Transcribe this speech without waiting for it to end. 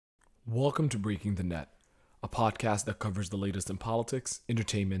Welcome to Breaking the Net, a podcast that covers the latest in politics,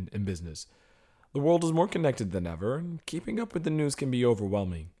 entertainment, and business. The world is more connected than ever, and keeping up with the news can be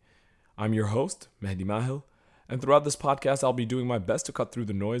overwhelming. I'm your host, Mehdi Mahil, and throughout this podcast, I'll be doing my best to cut through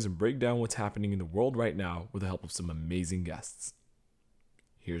the noise and break down what's happening in the world right now with the help of some amazing guests.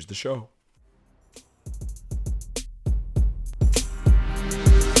 Here's the show.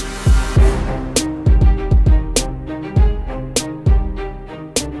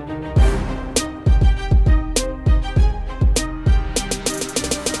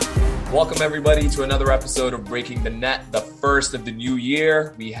 Welcome, everybody, to another episode of Breaking the Net, the first of the new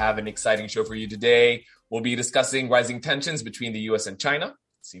year. We have an exciting show for you today. We'll be discussing rising tensions between the U.S. and China.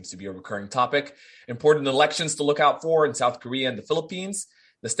 Seems to be a recurring topic. Important elections to look out for in South Korea and the Philippines.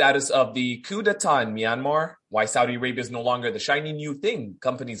 The status of the coup d'etat in Myanmar. Why Saudi Arabia is no longer the shiny new thing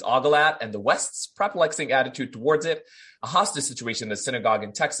companies ogle at, and the West's perplexing attitude towards it. A hostage situation in the synagogue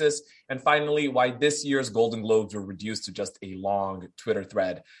in Texas. And finally, why this year's Golden Globes were reduced to just a long Twitter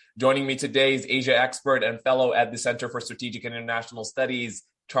thread. Joining me today is Asia expert and fellow at the Center for Strategic and International Studies,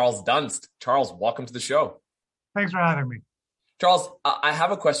 Charles Dunst. Charles, welcome to the show. Thanks for having me. Charles, I have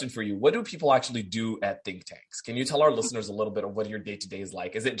a question for you. What do people actually do at think tanks? Can you tell our listeners a little bit of what your day-to-day is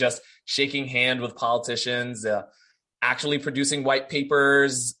like? Is it just shaking hands with politicians, actually producing white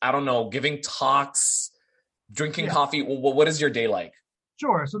papers, I don't know, giving talks, drinking coffee? What is your day like?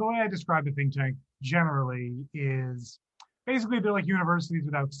 Sure. So the way I describe a think tank generally is basically they're like universities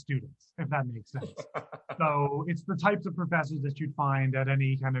without students, if that makes sense. So it's the types of professors that you'd find at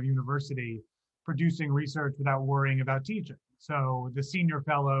any kind of university producing research without worrying about teaching. So the senior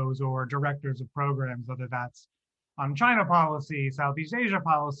fellows or directors of programs, whether that's on China policy, Southeast Asia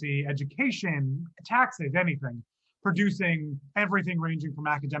policy, education, taxes, anything, producing everything ranging from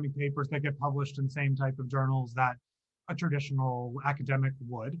academic papers that get published in the same type of journals that a traditional academic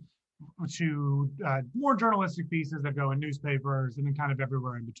would, to more journalistic pieces that go in newspapers and then kind of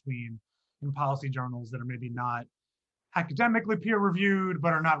everywhere in between in policy journals that are maybe not academically peer-reviewed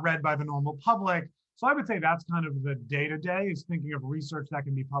but are not read by the normal public. So I would say that's kind of the day-to-day, is thinking of research that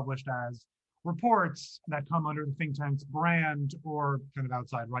can be published as reports that come under the think tank's brand or kind of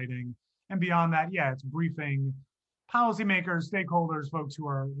outside writing. And beyond that, it's briefing policymakers, stakeholders, folks who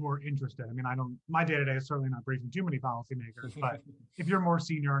are interested. I mean, my day-to-day is certainly not briefing too many policymakers, but if you're more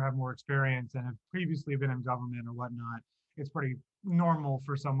senior and have more experience and have previously been in government or whatnot, it's pretty normal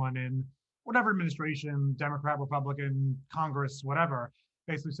for someone in whatever administration, Democrat, Republican, Congress, whatever,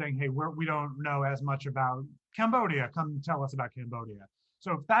 basically saying, hey, we don't know as much about Cambodia. Come tell us about Cambodia.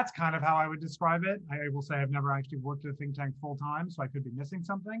 So that's kind of how I would describe it. I will say I've never actually worked at a think tank full time, so I could be missing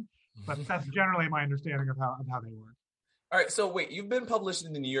something, but that's generally my understanding of how they work. All right, so wait, you've been published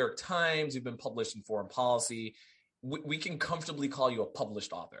in the New York Times, you've been published in Foreign Policy. We can comfortably call you a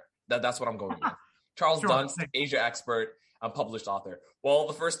published author. That's what I'm going with. Charles Dunst, Asia expert, published author. Well,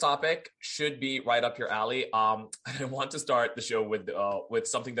 the first topic should be right up your alley. I want to start the show with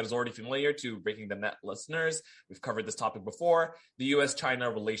something that is already familiar to Breaking the Net listeners. We've covered this topic before, the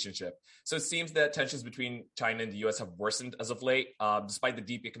U.S.-China relationship. So it seems that tensions between China and the U.S. have worsened as of late. Despite the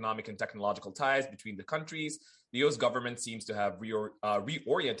deep economic and technological ties between the countries, the U.S. government seems to have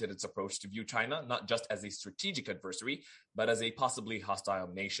reoriented its approach to view China not just as a strategic adversary, but as a possibly hostile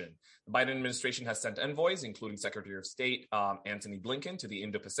nation. The Biden administration has sent envoys, including Secretary of State Antony Blinken, to the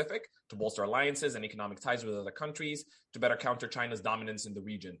Indo-Pacific to bolster alliances and economic ties with other countries to better counter China's dominance in the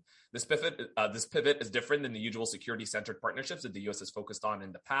region. This pivot is different than the usual security-centered partnerships that the U.S. has focused on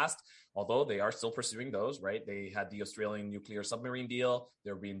in the past, although they are still pursuing those, right? They had the Australian nuclear submarine deal.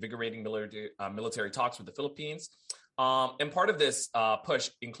 They're reinvigorating military talks with the Philippines. And part of this push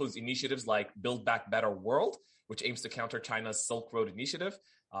includes initiatives like Build Back Better World, which aims to counter China's Silk Road Initiative.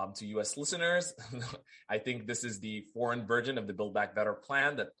 To U.S. listeners, I think this is the foreign version of the Build Back Better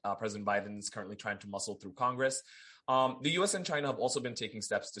plan that President Biden is currently trying to muscle through Congress. The U.S. and China have also been taking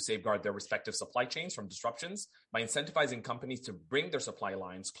steps to safeguard their respective supply chains from disruptions by incentivizing companies to bring their supply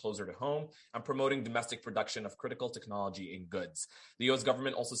lines closer to home and promoting domestic production of critical technology and goods. The U.S.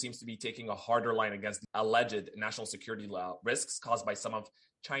 government also seems to be taking a harder line against the alleged national security risks caused by some of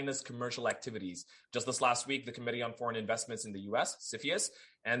China's commercial activities. Just this last week, the Committee on Foreign Investments in the U.S., CFIUS,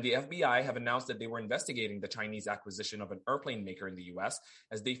 and the FBI have announced that they were investigating the Chinese acquisition of an airplane maker in the U.S.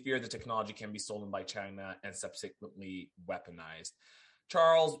 as they fear the technology can be stolen by China and subsequently weaponized.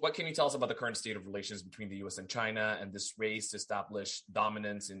 Charles, what can you tell us about the current state of relations between the U.S. and China and this race to establish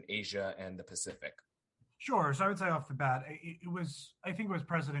dominance in Asia and the Pacific? Sure. So I would say off the bat, I think it was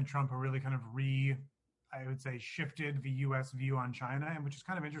President Trump who really kind of shifted the U.S. view on China, and which is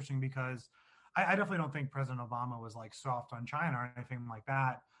kind of interesting because I definitely don't think President Obama was like soft on China or anything like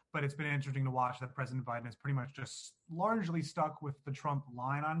that. But it's been interesting to watch that President Biden is pretty much just largely stuck with the Trump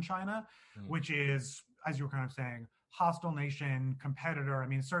line on China, which is, as you were kind of saying, hostile nation, competitor. I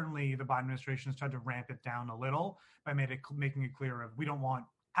mean, certainly the Biden administration has tried to ramp it down a little by making it clear of we don't want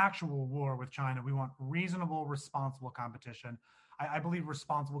actual war with China. We want reasonable, responsible competition. I believe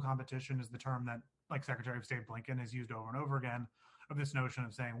responsible competition is the term that, like, Secretary of State Blinken has used over and over again, of this notion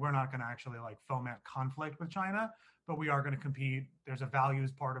of saying we're not going to actually like foment conflict with China, but we are going to compete. There's a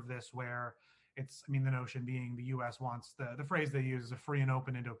values part of this where it's, I mean, the notion being the U.S. wants the phrase they use is a free and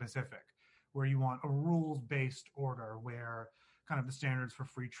open Indo-Pacific, where you want a rules-based order where kind of the standards for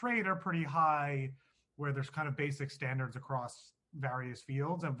free trade are pretty high, where there's kind of basic standards across various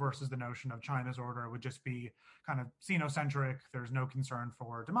fields, and versus the notion of China's order would just be kind of xenocentric. There's no concern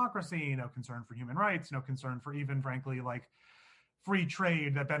for democracy, no concern for human rights, no concern for even, frankly, like free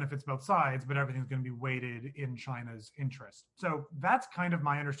trade that benefits both sides, but everything's going to be weighted in China's interest. So that's kind of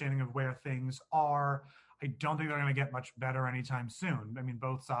my understanding of where things are. I don't think they're going to get much better anytime soon. I mean,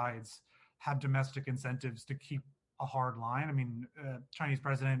 both sides have domestic incentives to keep a hard line. I mean, Chinese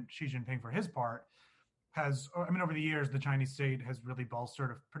President Xi Jinping, for his part, has, I mean, over the years, the Chinese state has really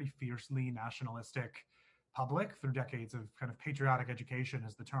bolstered a pretty fiercely nationalistic public through decades of kind of patriotic education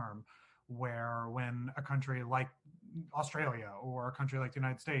is the term, where when a country like Australia or a country like the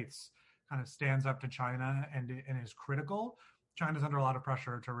United States kind of stands up to China and is critical, China's under a lot of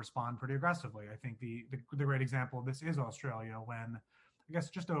pressure to respond pretty aggressively. I think the great example of this is Australia, when I guess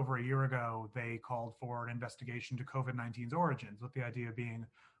just over a year ago, they called for an investigation to COVID-19's origins, with the idea being,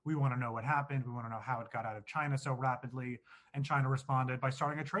 we want to know what happened. We want to know how it got out of China so rapidly. And China responded by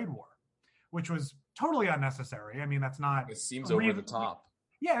starting a trade war, which was totally unnecessary. I mean, that's not... It seems over the top.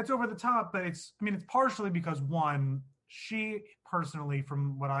 Yeah, it's over the top, but it's partially because, one, Xi personally,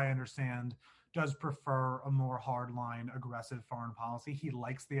 from what I understand, does prefer a more hardline, aggressive foreign policy. He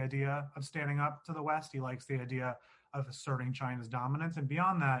likes the idea of standing up to the West. He likes the idea of asserting China's dominance. And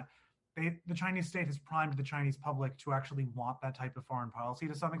beyond that, the Chinese state has primed the Chinese public to actually want that type of foreign policy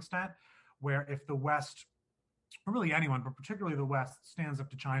to some extent, where if the West, or really anyone, but particularly the West, stands up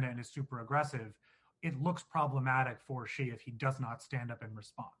to China and is super aggressive, it looks problematic for Xi if he does not stand up in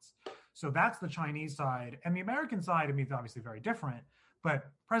response. So that's the Chinese side. And the American side, I mean, it's obviously very different, but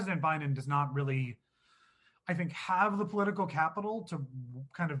President Biden does not really, I think, have the political capital to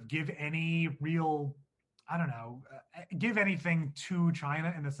kind of give any real, give anything to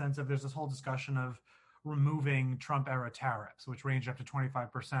China, in the sense of there's this whole discussion of removing Trump-era tariffs, which range up to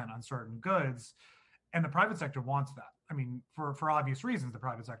 25% on certain goods. And the private sector wants that. I mean, for obvious reasons, the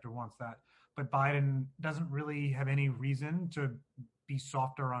private sector wants that. But Biden doesn't really have any reason to be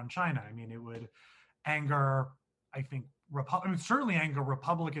softer on China. I mean, it would anger, I think, certainly anger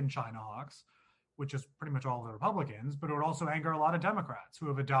Republican China hawks, which is pretty much all the Republicans, but it would also anger a lot of Democrats who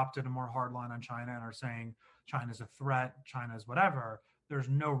have adopted a more hard line on China and are saying China's a threat, China's whatever. There's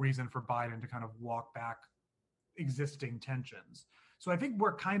no reason for Biden to kind of walk back existing tensions. So I think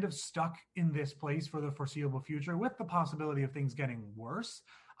we're kind of stuck in this place for the foreseeable future, with the possibility of things getting worse.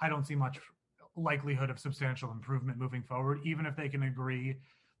 I don't see much likelihood of substantial improvement moving forward, even if they can agree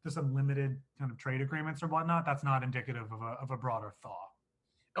to some limited kind of trade agreements or whatnot. That's not indicative of a broader thaw.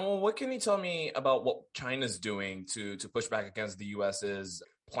 And well, what can you tell me about what China's doing to push back against the US's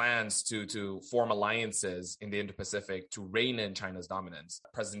plans to form alliances in the Indo-Pacific to rein in China's dominance?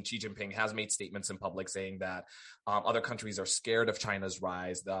 President Xi Jinping has made statements in public saying that other countries are scared of China's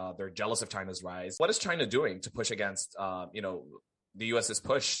rise. They're jealous of China's rise. What is China doing to push against, the US's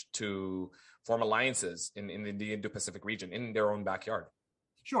push to form alliances in the Indo-Pacific region, in their own backyard?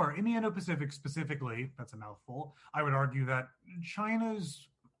 Sure. In the Indo-Pacific specifically, that's a mouthful, I would argue that China's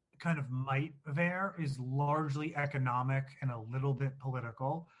kind of might there is largely economic and a little bit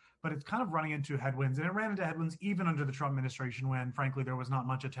political, but it's kind of running into headwinds. And it ran into headwinds even under the Trump administration, when, frankly, there was not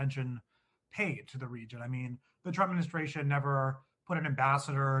much attention paid to the region. I mean, the Trump administration never put an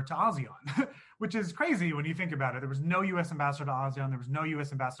ambassador to ASEAN, which is crazy when you think about it. There was no U.S. ambassador to ASEAN. There was no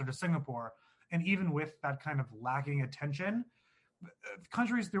U.S. ambassador to Singapore. And even with that kind of lacking attention,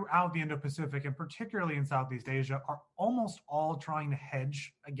 countries throughout the Indo-Pacific, and particularly in Southeast Asia, are almost all trying to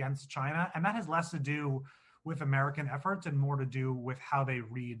hedge against China. And that has less to do with American efforts and more to do with how they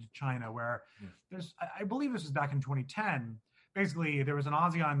read China, where there's, I believe this was back in 2010, basically there was an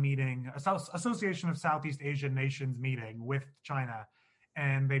ASEAN meeting, Association of Southeast Asian Nations meeting with China.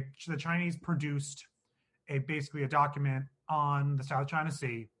 And the Chinese produced basically a document on the South China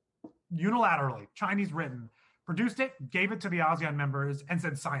Sea, unilaterally, Chinese written, produced it, gave it to the ASEAN members, and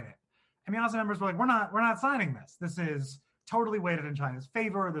said, sign it. And the ASEAN members were like, we're not signing this. This is totally weighted in China's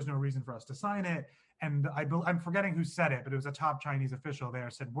favor. There's no reason for us to sign it. And I'm forgetting who said it, but it was a top Chinese official there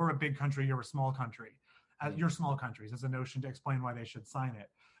said, we're a big country, you're a small country. You're small countries as a notion to explain why they should sign it.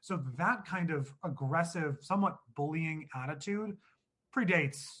 So that kind of aggressive, somewhat bullying attitude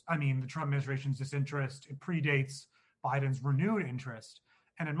predates, the Trump administration's disinterest. It predates Biden's renewed interest.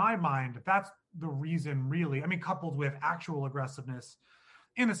 And in my mind, that's the reason really, coupled with actual aggressiveness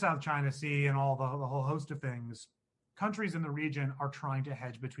in the South China Sea and all the whole host of things, countries in the region are trying to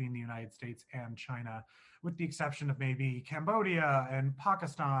hedge between the United States and China, with the exception of maybe Cambodia and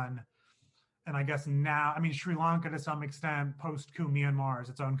Pakistan. And I guess now, Sri Lanka to some extent, post-coup Myanmar is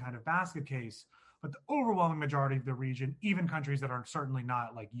its own kind of basket case. But the overwhelming majority of the region, even countries that are certainly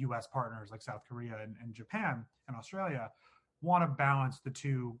not like U.S. partners like South Korea and Japan and Australia, want to balance the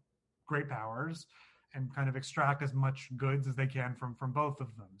two great powers and kind of extract as much goods as they can from both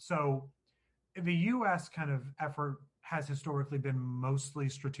of them. So the U.S. kind of effort has historically been mostly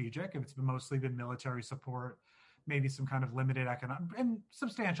strategic. It's mostly been military support, maybe some kind of limited economic and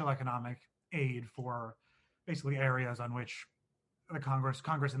substantial economic aid for basically areas on which the Congress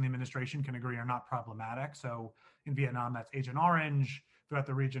and the administration can agree are not problematic. So in Vietnam, that's Agent Orange. Throughout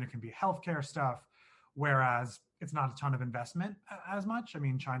the region, it can be healthcare stuff, whereas it's not a ton of investment as much.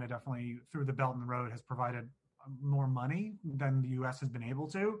 China definitely through the Belt and Road has provided more money than the U.S. has been able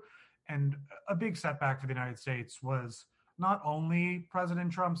to. And a big setback for the United States was not only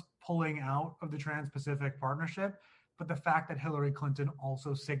President Trump's pulling out of the Trans-Pacific Partnership, but the fact that Hillary Clinton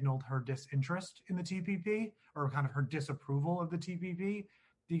also signaled her disinterest in the TPP, or kind of her disapproval of the TPP,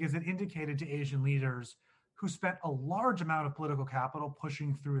 because it indicated to Asian leaders who spent a large amount of political capital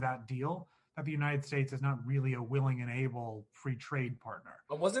pushing through that deal that the United States is not really a willing and able free trade partner.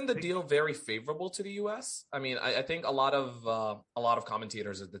 Wasn't the deal very favorable to the U.S.? I think a lot of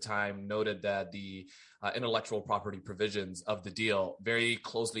commentators at the time noted that the intellectual property provisions of the deal very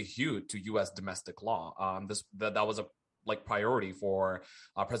closely hewed to U.S. domestic law. That was a priority for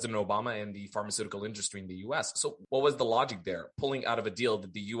President Obama and the pharmaceutical industry in the U.S. So what was the logic there? Pulling out of a deal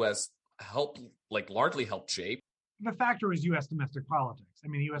that the U.S. largely helped shape. The factor is U.S. domestic politics.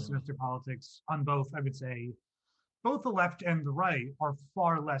 U.S. domestic politics on both, I would say, both the left and the right are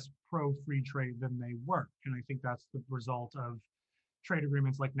far less pro-free trade than they were. And I think that's the result of trade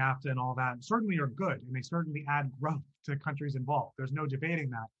agreements like NAFTA and all that certainly are good. And they certainly add growth to countries involved. There's no debating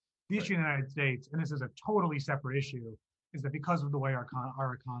that. The issue in the United States, and this is a totally separate issue, is that because of the way our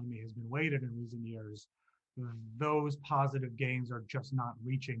economy has been weighted in recent years, those positive gains are just not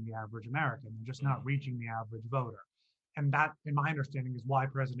reaching the average American. They're just not reaching the average voter. And that, in my understanding, is why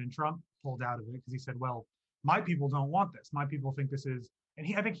President Trump pulled out of it, because he said, well, my people don't want this. My people think this is, and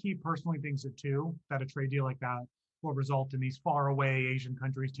I think he personally thinks it too, that a trade deal like that will result in these faraway Asian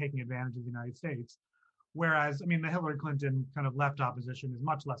countries taking advantage of the United States. Whereas, the Hillary Clinton kind of left opposition is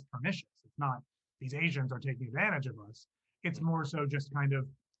much less pernicious. It's not these Asians are taking advantage of us. It's more so just kind of,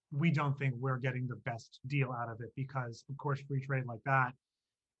 we don't think we're getting the best deal out of it because, of course, free trade like that,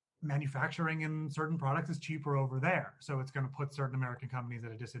 manufacturing in certain products is cheaper over there. So it's going to put certain American companies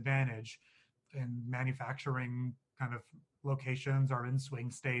at a disadvantage, and manufacturing kind of locations are in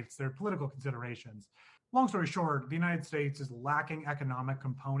swing states. There are political considerations. Long story short, the United States is lacking economic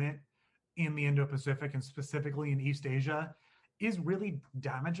component in the Indo-Pacific and specifically in East Asia is really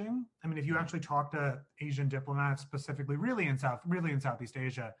damaging. If you actually talk to Asian diplomats, specifically really in Southeast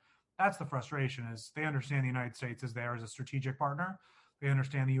Asia, that's the frustration, is they understand the United States is there as a strategic partner. They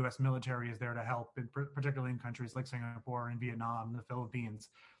understand the U.S. military is there to help, particularly in countries like Singapore and Vietnam, the Philippines.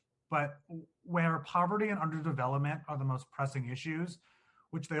 But where poverty and underdevelopment are the most pressing issues,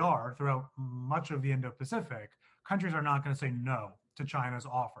 which they are throughout much of the Indo-Pacific, countries are not going to say no to China's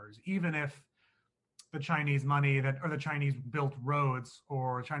offers, even if the Chinese money or the Chinese built roads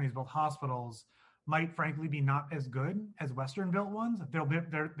or Chinese built hospitals might frankly be not as good as Western built ones.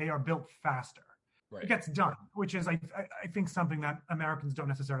 They are built faster. Right. It gets done, which is, I think, something that Americans don't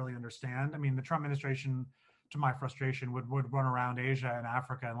necessarily understand. The Trump administration, to my frustration, would run around Asia and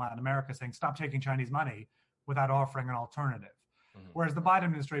Africa and Latin America saying, stop taking Chinese money without offering an alternative. Mm-hmm. Whereas the Biden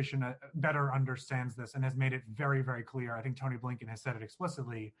administration better understands this and has made it very, very clear. I think Tony Blinken has said it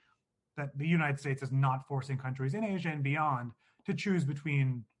explicitly that the United States is not forcing countries in Asia and beyond to choose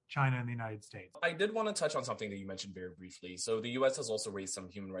between China and the United States. I did want to touch on something that you mentioned very briefly. So the U.S. has also raised some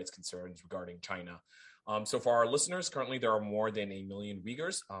human rights concerns regarding China. So for our listeners, currently there are more than 1 million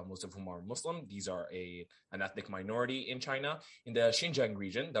Uyghurs, most of whom are Muslim. These are an ethnic minority in China, in the Xinjiang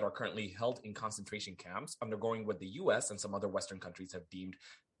region, that are currently held in concentration camps, undergoing what the U.S. and some other Western countries have deemed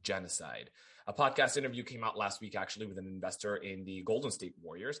genocide. A podcast interview came out last week, actually, with an investor in the Golden State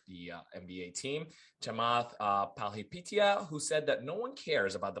Warriors, the NBA team, Chamath Palihapitiya, who said that no one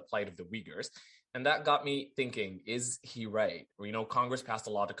cares about the plight of the Uyghurs. And that got me thinking, is he right? Congress passed a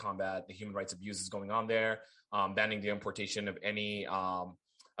law to combat the human rights abuses going on there, banning the importation of any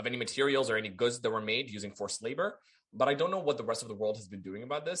materials or any goods that were made using forced labor. But I don't know what the rest of the world has been doing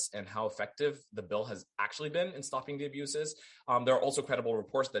about this and how effective the bill has actually been in stopping the abuses. There are also credible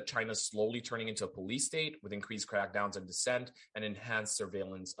reports that China is slowly turning into a police state with increased crackdowns on dissent and enhanced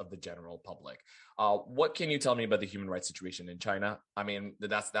surveillance of the general public. What can you tell me about the human rights situation in China? I mean,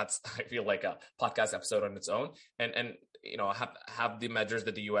 that's I feel like a podcast episode on its own. And have the measures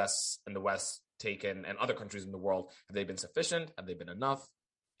that the U.S. and the West taken and other countries in the world, have they been sufficient? Have they been enough?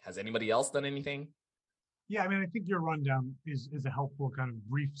 Has anybody else done anything? Yeah, I mean, I think your rundown is a helpful kind of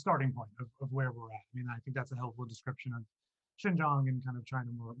brief starting point of where we're at. I mean, I think that's a helpful description of Xinjiang and kind of China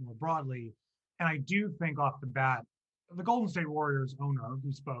more broadly. And I do think off the bat, the Golden State Warriors owner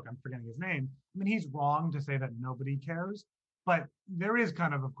who spoke, I'm forgetting his name, I mean, he's wrong to say that nobody cares, but there is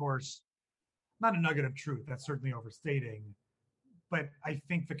kind of course, not a nugget of truth, that's certainly overstating, but I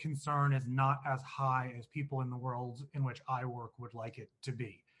think the concern is not as high as people in the world in which I work would like it to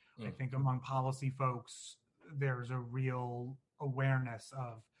be. I think among policy folks, there's a real awareness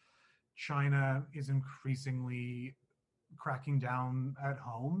of China is increasingly cracking down at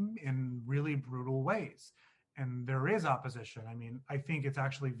home in really brutal ways. And there is opposition. I mean, I think it's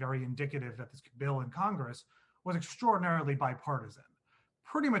actually very indicative that this bill in Congress was extraordinarily bipartisan.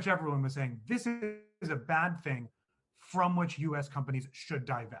 Pretty much everyone was saying this is a bad thing from which US companies should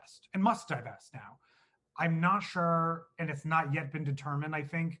divest and must divest now. I'm not sure, and it's not yet been determined, I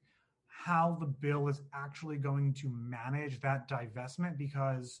think, how the bill is actually going to manage that divestment,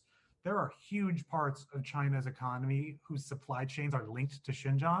 because there are huge parts of China's economy whose supply chains are linked to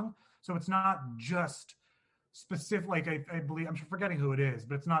Xinjiang. So it's not just specific, like I believe, I'm forgetting who it is,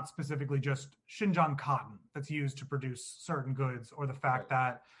 but it's not specifically just Xinjiang cotton that's used to produce certain goods, or the fact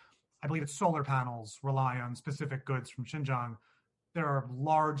that I believe it's solar panels rely on specific goods from Xinjiang. There are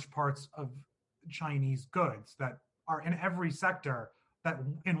large parts of Chinese goods that are in every sector that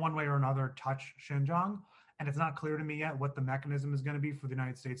in one way or another touch Xinjiang. And it's not clear to me yet what the mechanism is going to be for the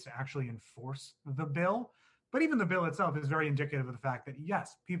United States to actually enforce the bill. But even the bill itself is very indicative of the fact that,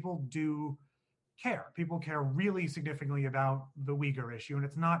 yes, people do care. People care really significantly about the Uyghur issue. And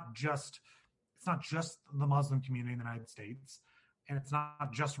it's not just the Muslim community in the United States. And it's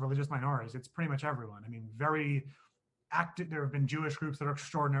not just religious minorities. It's pretty much everyone. I mean, very active. There have been Jewish groups that are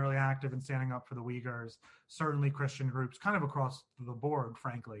extraordinarily active in standing up for the Uyghurs, certainly Christian groups, kind of across the board,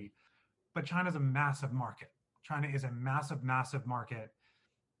 frankly. But China's a massive market. China is a massive, massive market,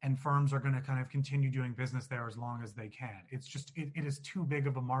 and firms are going to kind of continue doing business there as long as they can. It's just, it is too big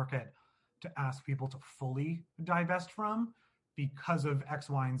of a market to ask people to fully divest from because of X,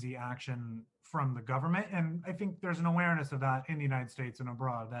 Y, and Z action from the government. And I think there's an awareness of that in the United States and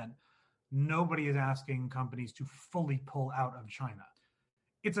abroad, that nobody is asking companies to fully pull out of China.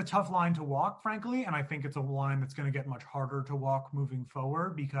 It's a tough line to walk, frankly, and I think it's a line that's going to get much harder to walk moving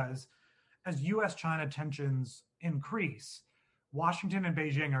forward, because as US-China tensions increase, Washington and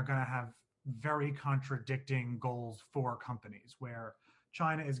Beijing are going to have very contradicting goals for companies, where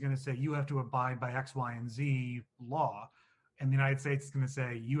China is going to say, you have to abide by X, Y, and Z law, and the United States is going to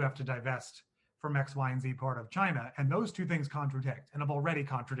say, you have to divest from X, Y, and Z part of China. And those two things contradict, and have already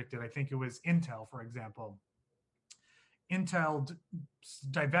contradicted. I think it was Intel, for example. Intel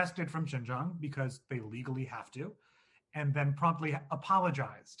divested from Xinjiang because they legally have to, and then promptly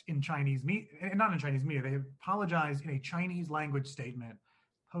apologized in Chinese media, not in Chinese media, they apologized in a Chinese language statement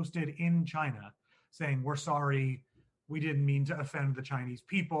posted in China saying, we're sorry, we didn't mean to offend the Chinese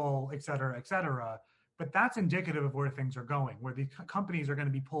people, et cetera, et cetera. But that's indicative of where things are going, where the companies are going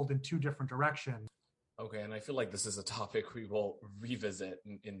to be pulled in two different directions. Okay, and I feel like this is a topic we will revisit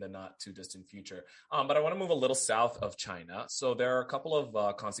in the not too distant future. But I want to move a little south of China. So there are a couple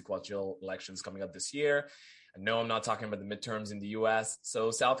of consequential elections coming up this year. No, I'm not talking about the midterms in the US.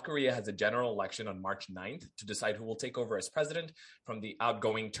 So South Korea has a general election on March 9th to decide who will take over as president from the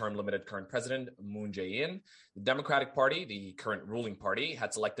outgoing term-limited current president, Moon Jae-in. The Democratic Party, the current ruling party,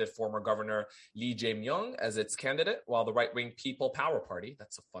 had selected former Governor Lee Jae-myung as its candidate, while the right-wing People Power Party,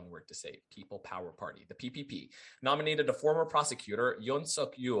 that's a fun word to say, People Power Party, the PPP, nominated a former prosecutor, Yoon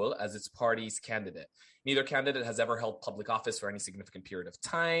Suk-yeol, as its party's candidate. Neither candidate has ever held public office for any significant period of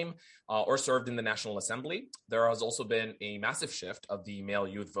time or served in the National Assembly. There has also been a massive shift of the male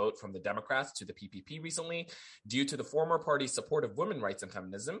youth vote from the Democrats to the PPP recently due to the former party's support of women's rights and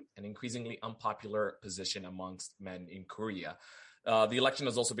feminism, an increasingly unpopular position amongst men in Korea. The election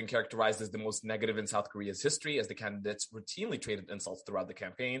has also been characterized as the most negative in South Korea's history, as the candidates routinely traded insults throughout the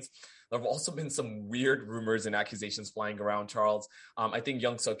campaigns. There have also been some weird rumors and accusations flying around, Charles. I think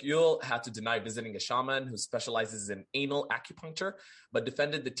Young Suk-yeol had to deny visiting a shaman who specializes in anal acupuncture, but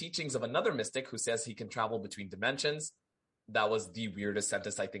defended the teachings of another mystic who says he can travel between dimensions. That was the weirdest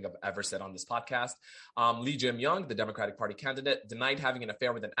sentence I think I've ever said on this podcast. Lee Jae-myung, the Democratic Party candidate, denied having an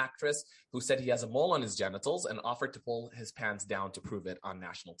affair with an actress who said he has a mole on his genitals and offered to pull his pants down to prove it on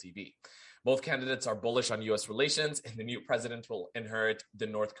national TV. Both candidates are bullish on U.S. relations, and the new president will inherit the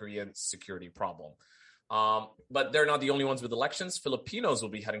North Korean security problem. But they're not the only ones with elections. Filipinos will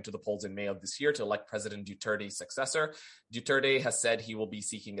be heading to the polls in May of this year to elect President Duterte's successor. Duterte has said he will be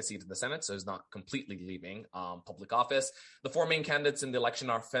seeking a seat in the Senate, so he's not completely leaving public office. The four main candidates in the election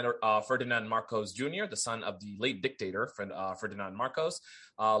are Ferdinand Marcos Jr., the son of the late dictator Ferdinand Marcos,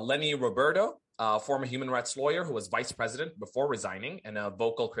 Leni Robredo, former human rights lawyer who was vice president before resigning and a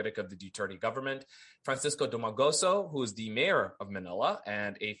vocal critic of the Duterte government, Francisco Domagoso, who is the mayor of Manila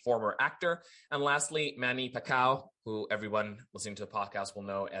and a former actor, and lastly, Manny Pacquiao, who everyone listening to the podcast will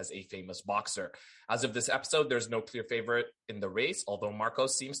know as a famous boxer. As of this episode, there's no clear favorite in the race, although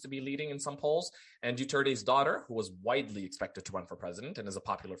Marcos seems to be leading in some polls, and Duterte's daughter, who was widely expected to run for president and is a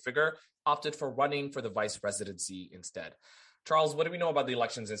popular figure, opted for running for the vice presidency instead. Charles, what do we know about the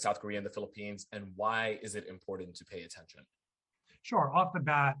elections in South Korea and the Philippines, and why is it important to pay attention? Sure. Off the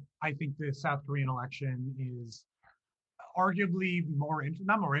bat, I think the South Korean election is arguably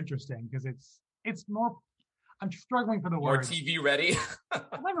not more interesting, because it's more. I'm struggling for the word. More TV ready?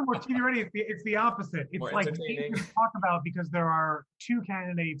 Not even more TV ready. It's the opposite. It's more like easy to talk about because there are two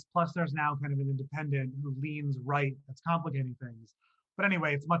candidates, plus there's now kind of an independent who leans right. That's complicating things. But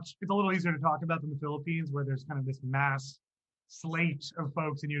anyway, it's a little easier to talk about than the Philippines, where there's kind of this mass slate of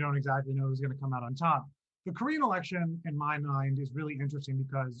folks and you don't exactly know who's going to come out on top. The Korean election, in my mind, is really interesting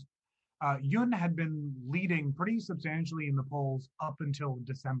because Yoon had been leading pretty substantially in the polls up until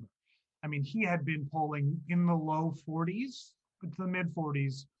December. I mean, he had been polling in the low 40s to the mid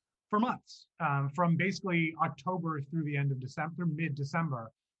 40s for months, from basically October through the end of December, through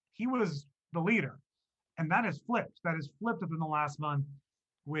mid-December. He was the leader, and that has flipped. That has flipped within the last month,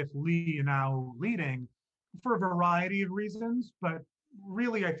 with Lee now leading, for a variety of reasons, but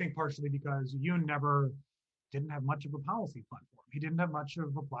really I think partially because Yoon didn't have much of a policy platform. He didn't have much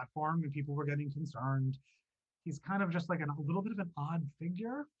of a platform and people were getting concerned. He's kind of just like a little bit of an odd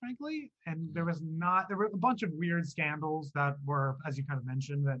figure, frankly. And there were a bunch of weird scandals that were, as you kind of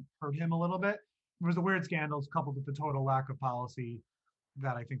mentioned, that hurt him a little bit. There was the weird scandals coupled with the total lack of policy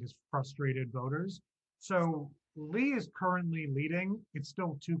that I think has frustrated voters. So Lee is currently leading. It's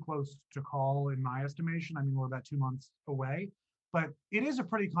still too close to call in my estimation. I mean, we're about 2 months away, but it is a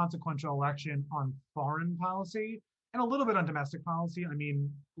pretty consequential election on foreign policy and a little bit on domestic policy. I mean,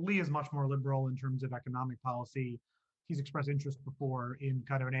 Lee is much more liberal in terms of economic policy. He's expressed interest before in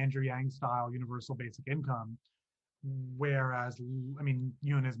kind of an Andrew Yang style universal basic income, whereas, I mean,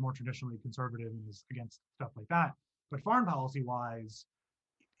 Yoon is more traditionally conservative and is against stuff like that. But foreign policy wise,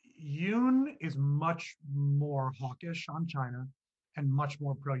 Yoon is much more hawkish on China and much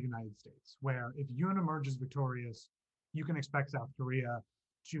more pro-United States, where if Yoon emerges victorious, you can expect South Korea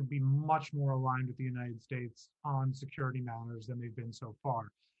to be much more aligned with the United States on security matters than they've been so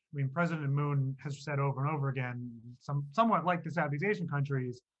far. I mean, President Moon has said over and over again, somewhat like the Southeast Asian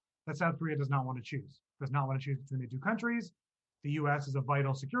countries, that South Korea does not want to choose between the two countries. The US is a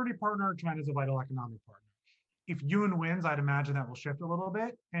vital security partner, China is a vital economic partner. If Yoon wins, I'd imagine that will shift a little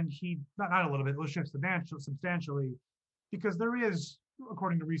bit, and not a little bit, it will shift substantially, because there is,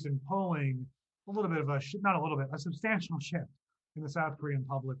 according to recent polling, a substantial shift in the South Korean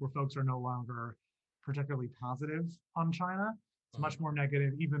public, where folks are no longer particularly positive on China. It's much more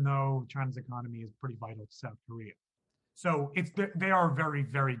negative, even though China's economy is pretty vital to South Korea. So they are very,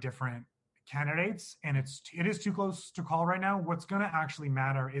 very different candidates, and it is too close to call right now. What's going to actually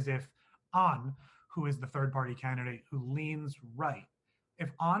matter is if An, who is the third party candidate who leans right,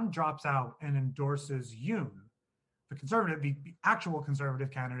 if An drops out and endorses Yoon, the actual conservative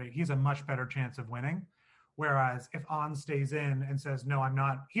candidate, he's a much better chance of winning. Whereas if An stays in and says, no, I'm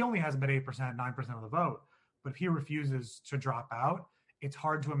not, he only has about 8%, 9% of the vote. But if he refuses to drop out, it's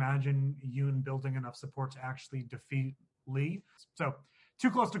hard to imagine Yoon building enough support to actually defeat Lee. So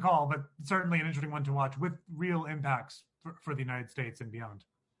too close to call, but certainly an interesting one to watch with real impacts for the United States and beyond.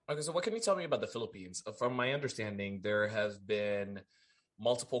 Okay, so what can you tell me about the Philippines? From my understanding, there have been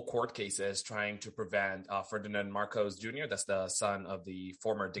multiple court cases trying to prevent Ferdinand Marcos Jr., that's the son of the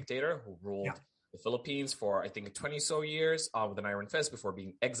former dictator who ruled the Philippines for, I think, 20 so years with an iron fist before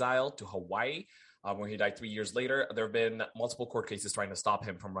being exiled to Hawaii. where he died 3 years later. There have been multiple court cases trying to stop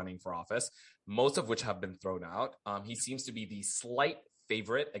him from running for office, most of which have been thrown out. He seems to be the slight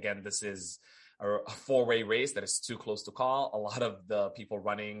favorite. Again, this is a four-way race that is too close to call. A lot of the people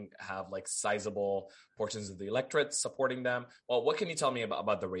running have like sizable portions of the electorate supporting them. Well, what can you tell me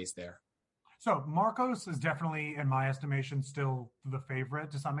about the race there? So Marcos is definitely, in my estimation, still the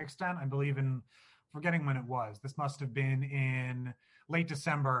favorite to some extent. I believe in, forgetting when it was, this must have been in late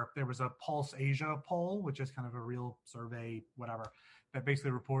December. There was a Pulse Asia poll, which is kind of a real survey, whatever, that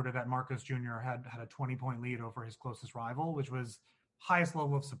basically reported that Marcos Jr. had a 20-point lead over his closest rival, which was highest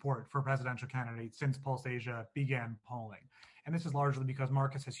level of support for a presidential candidate since Pulse Asia began polling. And this is largely because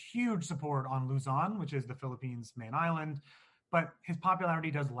Marcos has huge support on Luzon, which is the Philippines' main island, but his popularity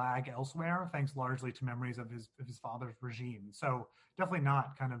does lag elsewhere, thanks largely to memories of his father's regime. So definitely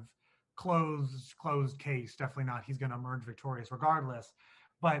not kind of closed case. Definitely not. He's going to emerge victorious regardless.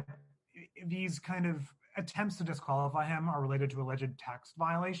 But these kind of attempts to disqualify him are related to alleged tax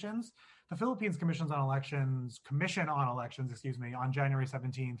violations. The Philippines Commission on Elections, on January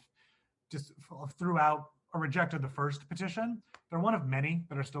 17th, just threw out or rejected the first petition. They're one of many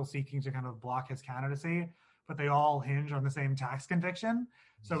that are still seeking to kind of block his candidacy, but they all hinge on the same tax conviction.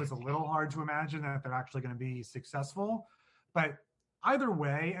 So it's a little hard to imagine that they're actually going to be successful. But either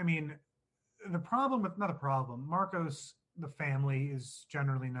way, I mean, Marcos, the family is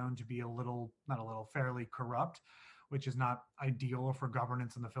generally known to be fairly corrupt, which is not ideal for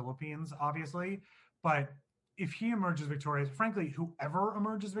governance in the Philippines, obviously. But if he emerges victorious, frankly, whoever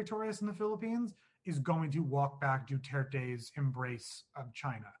emerges victorious in the Philippines is going to walk back Duterte's embrace of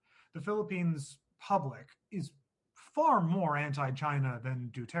China. The Philippines public is far more anti-China than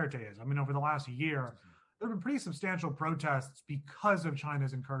Duterte is. I mean, over the last year, there have been pretty substantial protests because of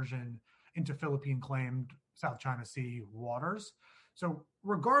China's incursion into Philippine-claimed South China Sea waters. So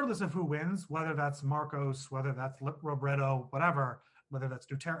regardless of who wins, whether that's Marcos, whether that's Robredo, whatever, whether that's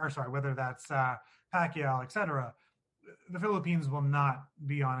Pacquiao, etc., the Philippines will not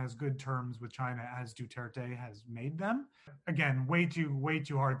be on as good terms with China as Duterte has made them. Again, way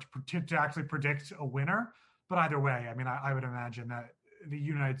too hard to actually predict a winner. But either way, I mean, I would imagine that the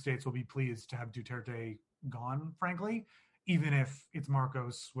United States will be pleased to have Duterte gone, frankly, even if it's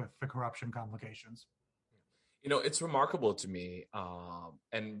Marcos with the corruption complications. You know, it's remarkable to me,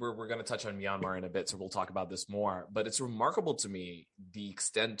 and we're going to touch on Myanmar in a bit, so we'll talk about this more, but it's remarkable to me the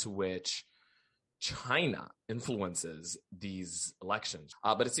extent to which China influences these elections.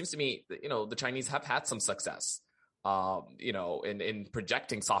 But it seems to me that, the Chinese have had some success, in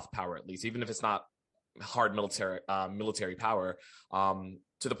projecting soft power, at least, even if it's not hard military power,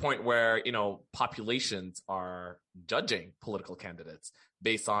 to the point where, populations are judging political candidates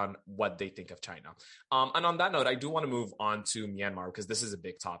based on what they think of China. And on that note, I do want to move on to Myanmar because this is a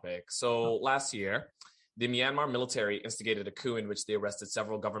big topic. So last year, the Myanmar military instigated a coup in which they arrested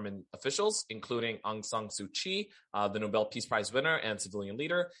several government officials, including Aung San Suu Kyi, the Nobel Peace Prize winner and civilian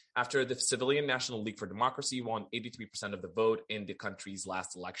leader, after the Civilian National League for Democracy won 83% of the vote in the country's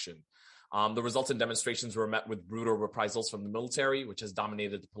last election. The resultant demonstrations were met with brutal reprisals from the military, which has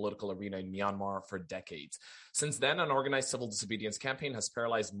dominated the political arena in Myanmar for decades. Since then, an organized civil disobedience campaign has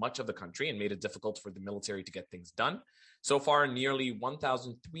paralyzed much of the country and made it difficult for the military to get things done. So far, nearly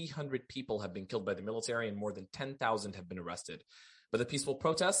 1,300 people have been killed by the military and more than 10,000 have been arrested. But the peaceful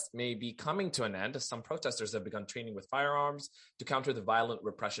protests may be coming to an end as some protesters have begun training with firearms to counter the violent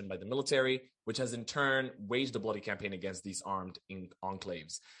repression by the military, which has in turn waged a bloody campaign against these armed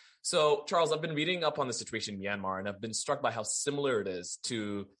enclaves. So, Charles, I've been reading up on the situation in Myanmar, and I've been struck by how similar it is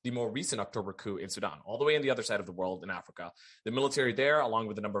to the more recent October coup in Sudan, all the way on the other side of the world in Africa. The military there, along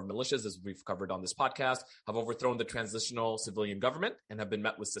with a number of militias, as we've covered on this podcast, have overthrown the transitional civilian government and have been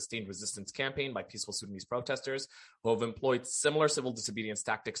met with sustained resistance campaign by peaceful Sudanese protesters who have employed similar civil disobedience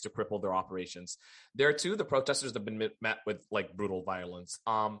tactics to cripple their operations. There, too, the protesters have been met with brutal violence.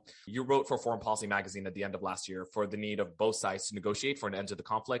 You wrote for Foreign Policy magazine at the end of last year for the need of both sides to negotiate for an end to the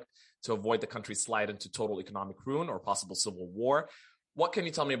conflict, to avoid the country's slide into total economic ruin or possible civil war. What can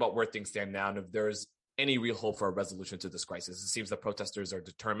you tell me about where things stand now and if there's any real hope for a resolution to this crisis? It seems that protesters are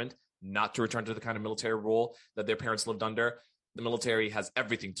determined not to return to the kind of military rule that their parents lived under. The military has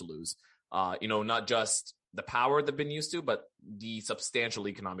everything to lose, not just the power they've been used to, but the substantial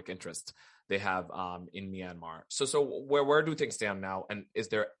economic interest they have in Myanmar. So where do things stand now? And is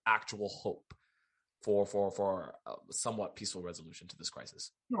there actual hope for a somewhat peaceful resolution to this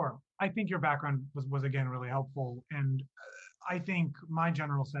crisis? Sure. I think your background was again really helpful. And I think my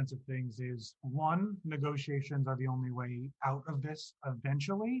general sense of things is, one, negotiations are the only way out of this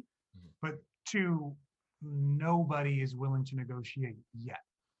eventually. Mm-hmm. But two, nobody is willing to negotiate yet.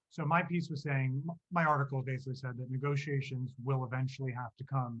 So my piece was saying, my article basically said that negotiations will eventually have to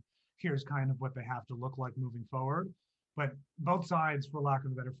come. Here's kind of what they have to look like moving forward. But both sides, for lack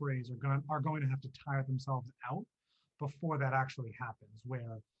of a better phrase, are going to have to tire themselves out before that actually happens,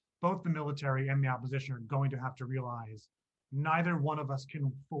 where both the military and the opposition are going to have to realize neither one of us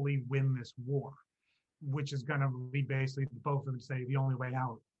can fully win this war, which is going to lead basically both of them say the only way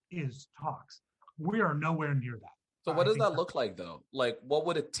out is talks. We are nowhere near that. So what does that look like, though? Like, what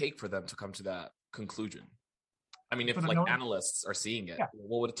would it take for them to come to that conclusion? I mean, if like analysts are seeing it,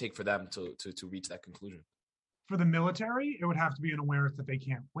 what would it take for them to reach that conclusion? For the military, it would have to be an awareness that they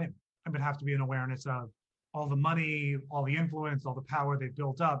can't win. It would have to be an awareness of all the money, all the influence, all the power they've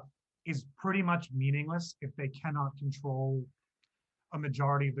built up is pretty much meaningless if they cannot control a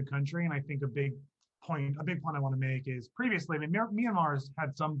majority of the country. And I think a big point I want to make is previously, I mean, Myanmar's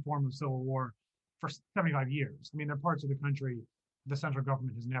had some form of civil war for 75 years. I mean, there are parts of the country the central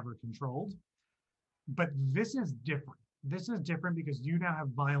government has never controlled. But this is different. This is different because you now have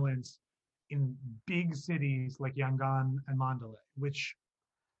violence in big cities like Yangon and Mandalay, which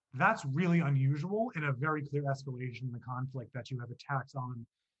that's really unusual and a very clear escalation in the conflict that you have attacks on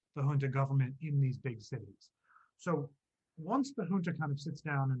the junta government in these big cities. So once the junta kind of sits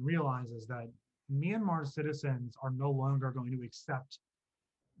down and realizes that Myanmar citizens are no longer going to accept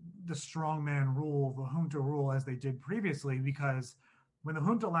the strongman rule, the junta rule as they did previously, because when the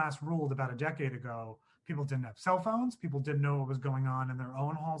junta last ruled about a decade ago, people didn't have cell phones, people didn't know what was going on in their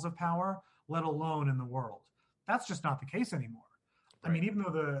own halls of power, let alone in the world. That's just not the case anymore. Right. I mean, even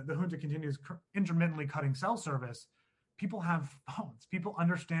though the junta continues intermittently cutting cell service, people have phones. People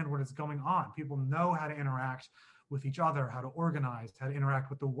understand what is going on. People know how to interact with each other, how to organize, how to interact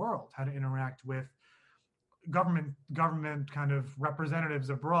with the world, how to interact with government kind of representatives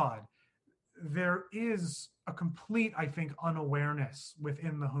abroad. There is a complete, I think, unawareness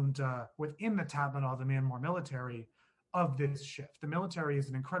within the junta, within the Tatmadaw, the Myanmar military, of this shift. The military is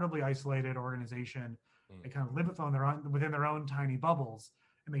an incredibly isolated organization. They kind of live within their own tiny bubbles,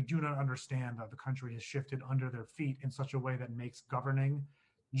 and they do not understand that the country has shifted under their feet in such a way that makes governing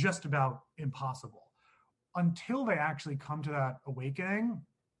just about impossible. Until they actually come to that awakening,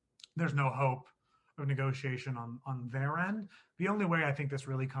 there's no hope of negotiation on their end. The only way I think this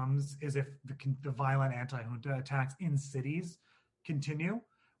really comes is if the violent anti-junta attacks in cities continue.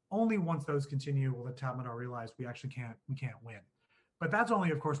 Only once those continue will the Tatmadaw realize we can't win. But that's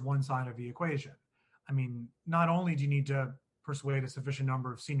only, of course, one side of the equation. I mean, not only do you need to persuade a sufficient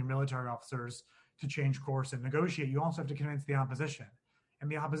number of senior military officers to change course and negotiate, you also have to convince the opposition.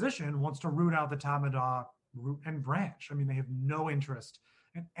 And the opposition wants to root out the Tatmadaw root and branch. I mean, they have no interest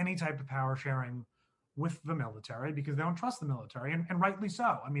in any type of power sharing with the military because they don't trust the military, and rightly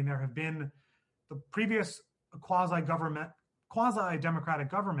so. I mean, there have been the previous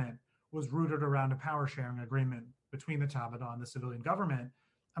quasi-democratic government was rooted around a power sharing agreement between the Tatmadaw and the civilian government,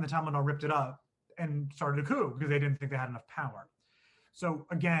 and the Tatmadaw ripped it up and started a coup because they didn't think they had enough power. So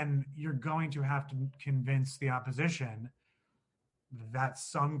again, you're going to have to convince the opposition that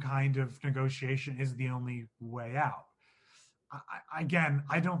some kind of negotiation is the only way out. I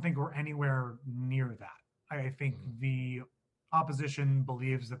don't think we're anywhere near that. I think the opposition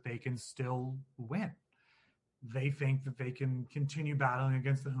believes that they can still win. They think that they can continue battling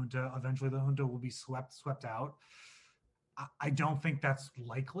against the junta. Eventually, the junta will be swept out. I don't think that's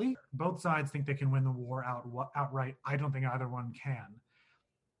likely. Both sides think they can win the war outright. I don't think either one can.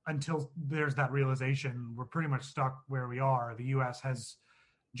 Until there's that realization, we're pretty much stuck where we are. The U.S. has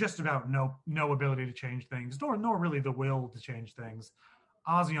just about no ability to change things, nor really the will to change things.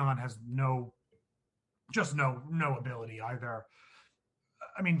 ASEAN has no ability either.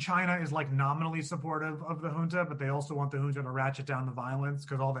 I mean, China is like nominally supportive of the junta, but they also want the junta to ratchet down the violence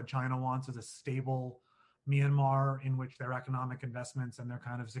because all that China wants is a stable Myanmar in which their economic investments and their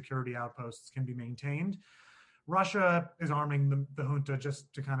kind of security outposts can be maintained. Russia is arming the junta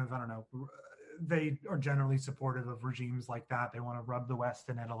just to kind of, I don't know, they are generally supportive of regimes like that. They want to rub the West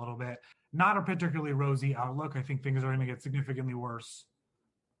in it a little bit. Not a particularly rosy outlook. I think things are going to get significantly worse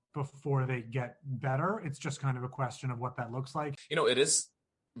before they get better. It's just kind of a question of what that looks like. You know, it is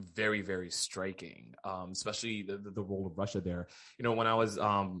very, very striking, especially the role of Russia there. You know, when I was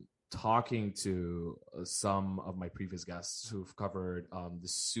talking to some of my previous guests who've covered the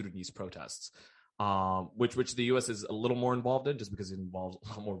Sudanese protests, which the U.S. is a little more involved in just because it involves a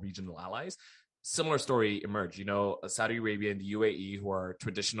lot more regional allies. Similar story emerged. You know, Saudi Arabia and the UAE, who are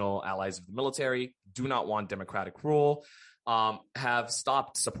traditional allies of the military, do not want democratic rule. have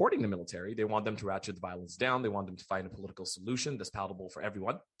stopped supporting the military. They want them to ratchet the violence down. They want them to find a political solution that's palatable for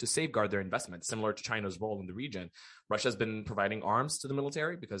everyone to safeguard their investment, similar to China's role in the region. Russia's been providing arms to the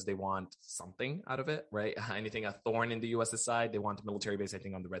military because they want something out of it, right? Anything a thorn in the US's side, they want a military base, I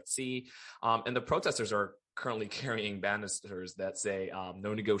think, on the Red Sea. And the protesters are currently carrying banisters that say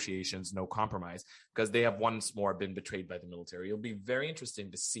no negotiations, no compromise, because they have once more been betrayed by the military. It'll be very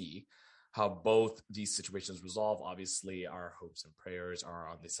interesting to see how both these situations resolve. Obviously, our hopes and prayers are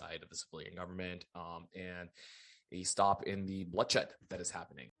on the side of the civilian government and a stop in the bloodshed that is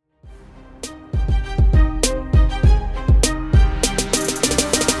happening.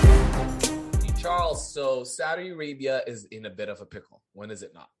 Charles, so Saudi Arabia is in a bit of a pickle. When is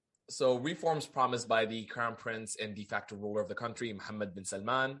it not? So reforms promised by the crown prince and de facto ruler of the country, Mohammed bin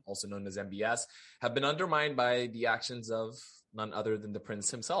Salman, also known as MBS, have been undermined by the actions of none other than the prince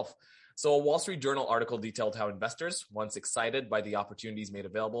himself. So a Wall Street Journal article detailed how investors, once excited by the opportunities made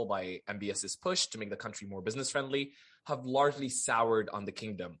available by MBS's push to make the country more business-friendly, have largely soured on the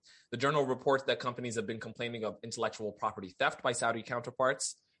kingdom. The journal reports that companies have been complaining of intellectual property theft by Saudi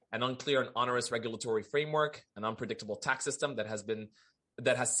counterparts, an unclear and onerous regulatory framework, an unpredictable tax system that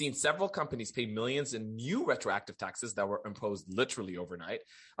has seen several companies pay millions in new retroactive taxes that were imposed literally overnight,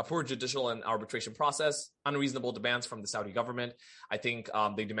 a poor judicial and arbitration process, unreasonable demands from the Saudi government. I think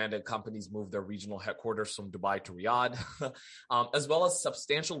they demanded companies move their regional headquarters from Dubai to Riyadh, as well as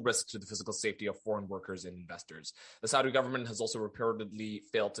substantial risk to the physical safety of foreign workers and investors. The Saudi government has also reportedly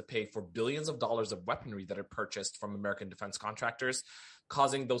failed to pay for billions of dollars of weaponry that it purchased from American defense contractors,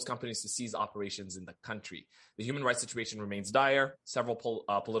 causing those companies to cease operations in the country. The human rights situation remains dire. Several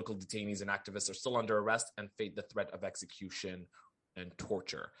political detainees and activists are still under arrest and face the threat of execution and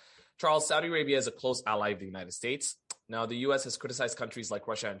torture. Charles, Saudi Arabia is a close ally of the United States. Now, the U.S. has criticized countries like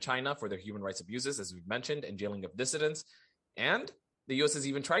Russia and China for their human rights abuses, as we've mentioned, and jailing of dissidents. And the U.S. is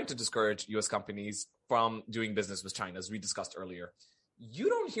even trying to discourage U.S. companies from doing business with China, as we discussed earlier. You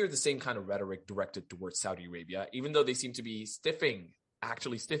don't hear the same kind of rhetoric directed towards Saudi Arabia, even though they seem to be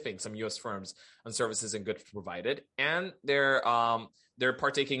actually stiffing some U.S. firms on services and goods provided, and they're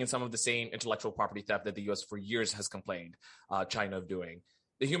partaking in some of the same intellectual property theft that the U.S. for years has complained China of doing.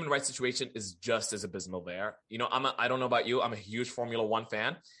 The human rights situation is just as abysmal there. You know, I don't know about you, I'm a huge Formula One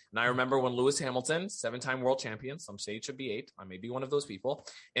fan, and I remember when Lewis Hamilton, 7-time world champion, some say it should be 8, I may be one of those people,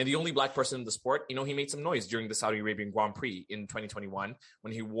 and the only black person in the sport, you know, he made some noise during the Saudi Arabian Grand Prix in 2021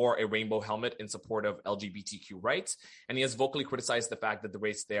 when he wore a rainbow helmet in support of LGBTQ rights, and he has vocally criticized the fact that the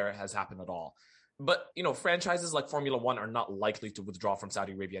race there has happened at all. But, you know, franchises like Formula One are not likely to withdraw from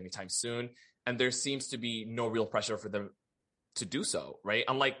Saudi Arabia anytime soon, and there seems to be no real pressure for them to do so, right?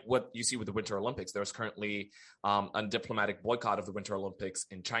 Unlike what you see with the Winter Olympics, there's currently a diplomatic boycott of the Winter Olympics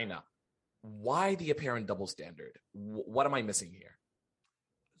in China. Why the apparent double standard? What am I missing here?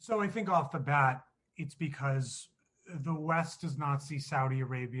 So I think off the bat, it's because the West does not see Saudi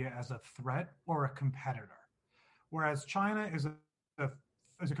Arabia as a threat or a competitor, whereas China is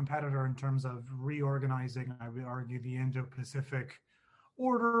a competitor in terms of reorganizing, I would argue, the Indo-Pacific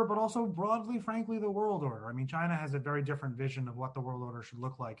order, but also broadly, frankly, the world order. I mean, China has a very different vision of what the world order should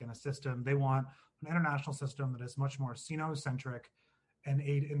look like in a system. They want an international system that is much more Sino-centric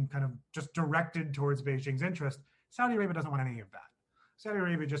and kind of just directed towards Beijing's interest. Saudi Arabia doesn't want any of that. Saudi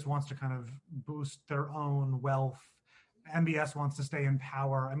Arabia just wants to kind of boost their own wealth. MBS wants to stay in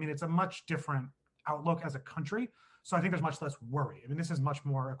power. I mean, it's a much different outlook as a country. So I think there's much less worry. I mean, this is much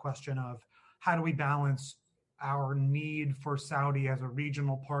more a question of how do we balance our need for Saudi as a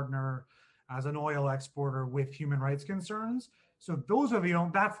regional partner, as an oil exporter with human rights concerns. So those are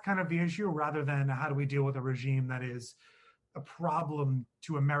that's kind of the issue, rather than how do we deal with a regime that is a problem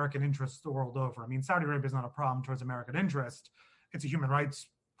to American interests the world over. I mean, Saudi Arabia is not a problem towards American interest. It's a human rights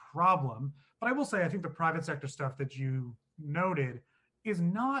problem. But I will say, I think the private sector stuff that you noted is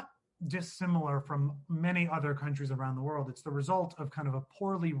not dissimilar from many other countries around the world. It's the result of kind of a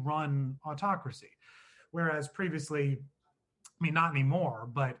poorly run autocracy. Whereas previously, I mean, not anymore,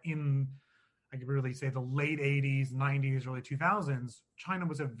 but I could really say the late 80s, 90s, early 2000s, China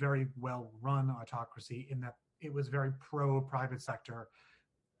was a very well-run autocracy in that it was very pro-private sector.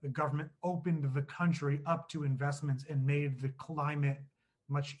 The government opened the country up to investments and made the climate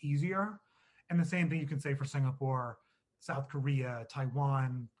much easier. And the same thing you can say for Singapore, South Korea,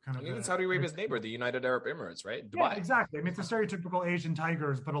 Taiwan, and even Saudi Arabia's neighbor, the United Arab Emirates, right? Dubai. Yeah, exactly. I mean, it's the stereotypical Asian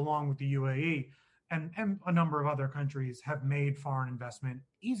tigers, but along with the UAE. And a number of other countries have made foreign investment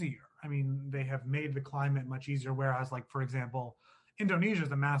easier. I mean, they have made the climate much easier, whereas, like, for example, Indonesia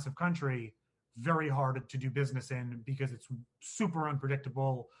is a massive country, very hard to do business in because it's super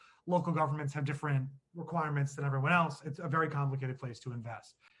unpredictable, local governments have different requirements than everyone else. It's a very complicated place to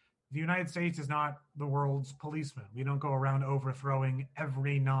invest. The United States is not the world's policeman. We don't go around overthrowing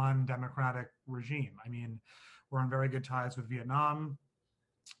every non-democratic regime. I mean, we're on very good ties with Vietnam.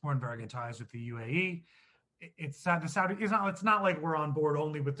 We're in very good ties with the UAE. It's not like we're on board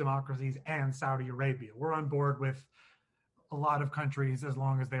only with democracies and Saudi Arabia. We're on board with a lot of countries as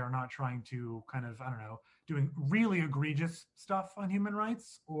long as they are not trying to kind of, I don't know, doing really egregious stuff on human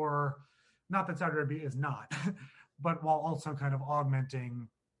rights, or not that Saudi Arabia is not, but while also kind of augmenting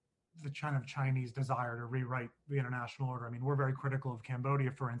the kind of Chinese desire to rewrite the international order. I mean, we're very critical of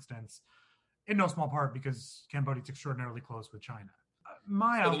Cambodia, for instance, in no small part because Cambodia is extraordinarily close with China.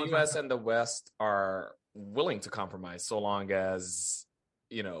 So the U.S. and the West are willing to compromise so long as,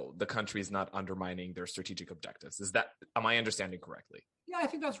 the country is not undermining their strategic objectives. Am I understanding correctly? Yeah, I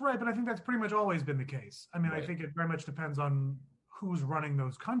think that's right, but I think that's pretty much always been the case. I mean, right. I think it very much depends on who's running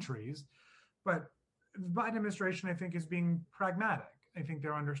those countries, but the Biden administration, I think, is being pragmatic. I think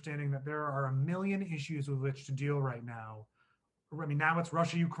they're understanding that there are a million issues with which to deal right now. I mean, now it's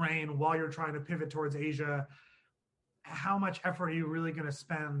Russia, Ukraine, while you're trying to pivot towards Asia. How much effort are you really going to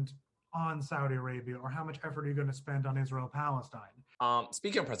spend on Saudi Arabia, or how much effort are you going to spend on Israel, Palestine?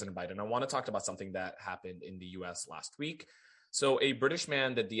 Speaking of President Biden, I want to talk about something that happened in the U.S. last week. So a British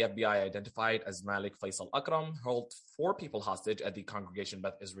man that the FBI identified as Malik Faisal Akram held 4 people hostage at the Congregation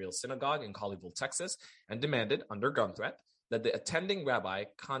Beth Israel Synagogue in Colleyville, Texas, and demanded, under gun threat, that the attending rabbi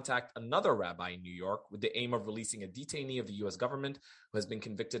contact another rabbi in New York with the aim of releasing a detainee of the U.S. government who has been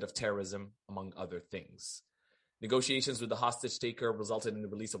convicted of terrorism, among other things. Negotiations with the hostage taker resulted in the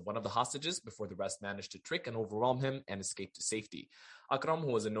release of one of the hostages before the rest managed to trick and overwhelm him and escape to safety. Akram,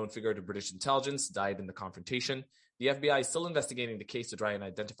 who was a known figure to British intelligence, died in the confrontation. The FBI is still investigating the case to try and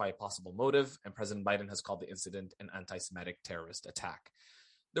identify a possible motive, and President Biden has called the incident an anti-Semitic terrorist attack.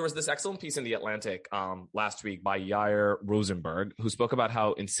 There was this excellent piece in The Atlantic last week by Yair Rosenberg, who spoke about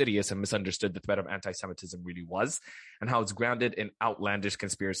how insidious and misunderstood the threat of anti-Semitism really was, and how it's grounded in outlandish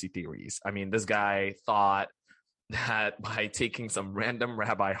conspiracy theories. I mean, this guy thought that by taking some random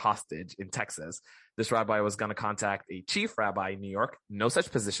rabbi hostage in Texas, this rabbi was going to contact a chief rabbi in New York. No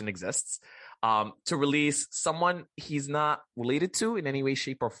such position exists. To release someone he's not related to in any way,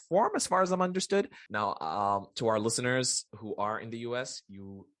 shape, or form, as far as I'm understood. Now, to our listeners who are in the U.S.,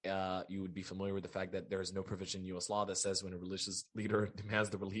 you would be familiar with the fact that there is no provision in U.S. law that says when a religious leader demands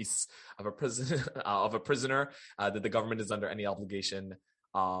the release of a prisoner, that the government is under any obligation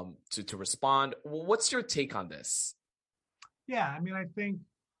to respond. What's your take on this? Yeah, I mean, I think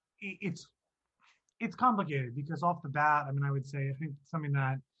it's complicated because off the bat, I mean, I would say I think something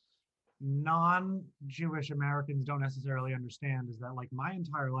that non-Jewish Americans don't necessarily understand is that, like, my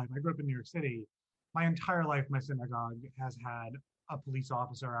entire life, I grew up in New York City. My entire life, my synagogue has had a police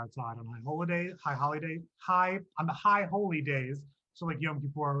officer outside on the high holy days. So like Yom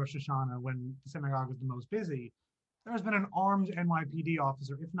Kippur, Rosh Hashanah, when the synagogue is the most busy, there's been an armed NYPD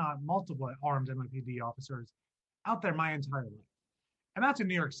officer, if not multiple armed NYPD officers, out there my entire life. And that's in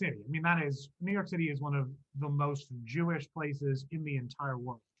New York City. I mean, New York City is one of the most Jewish places in the entire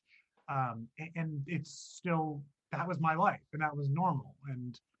world. And it's still, that was my life, and that was normal.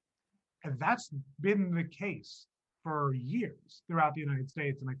 And that's been the case for years throughout the United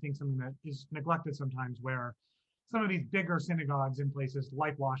States. And I think something that is neglected sometimes, where some of these bigger synagogues in places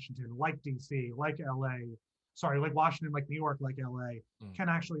like Washington, like DC, like like Washington, like New York, like LA, can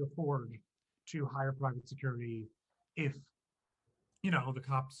actually afford to hire private security if, the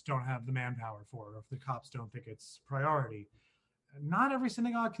cops don't have the manpower for it, or if the cops don't think it's priority. Not every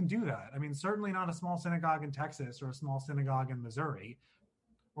synagogue can do that. I mean, certainly not a small synagogue in Texas or a small synagogue in Missouri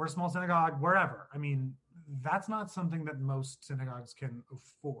or a small synagogue wherever. I mean, that's not something that most synagogues can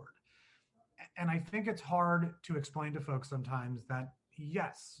afford. And I think it's hard to explain to folks sometimes that,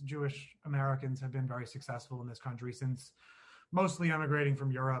 yes, Jewish Americans have been very successful in this country since mostly emigrating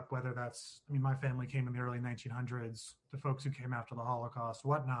from Europe, whether that's, I mean, my family came in the early 1900s, the folks who came after the Holocaust,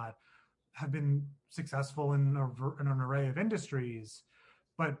 whatnot, have been successful in an array of industries.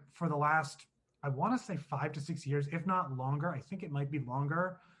 But for the last, I want to say 5 to 6 years, if not longer, I think it might be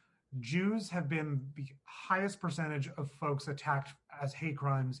longer, Jews have been the highest percentage of folks attacked as hate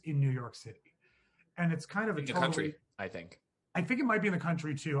crimes in New York City. And it's kind of in the country, I think. I think it might be in the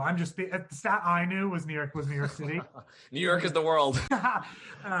country too. The stat I knew was New York City. New York is the world.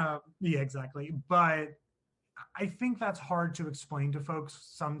 Yeah, exactly. But I think that's hard to explain to folks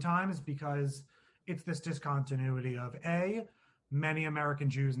sometimes because it's this discontinuity of many American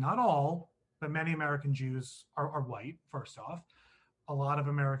Jews, not all, but many American Jews are white, first off. A lot of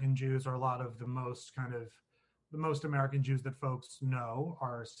American Jews are a lot of the most kind of the most American Jews that folks know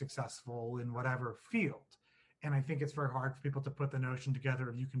are successful in whatever field. And I think it's very hard for people to put the notion together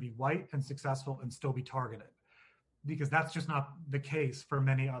of you can be white and successful and still be targeted, because that's just not the case for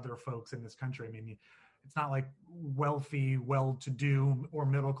many other folks in this country. I mean, it's not like wealthy, well-to-do, or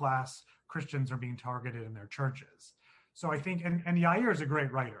middle-class Christians are being targeted in their churches. So I think, and Yair is a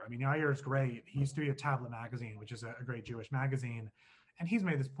great writer. I mean, Yair is great. He used to be at Tablet Magazine, which is a great Jewish magazine. And he's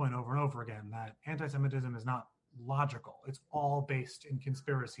made this point over and over again that anti-Semitism is not logical. It's all based in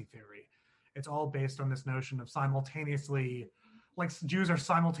conspiracy theory. It's all based on this notion of simultaneously, like Jews are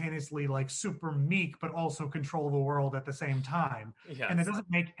simultaneously like super meek, but also control the world at the same time. Yes. And it doesn't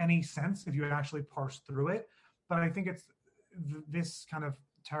make any sense if you actually parse through it. But I think it's this kind of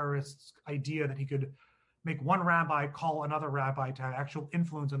terrorist's idea that he could make one rabbi call another rabbi to have actual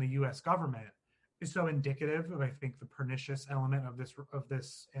influence on the U.S. government is so indicative of, I think, the pernicious element of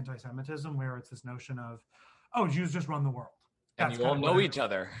this anti-Semitism, where it's this notion of, oh, Jews just run the world. And you all know each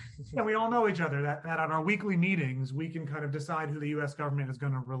other. Yeah, we all know each other. That on our weekly meetings, we can kind of decide who the U.S. government is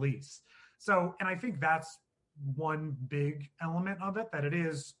going to release. So, and I think that's one big element of it, that it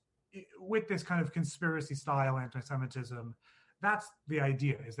is, with this kind of conspiracy style anti-Semitism, that's the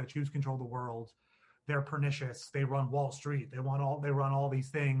idea, is that Jews control the world. They're pernicious. They run Wall Street. They run all these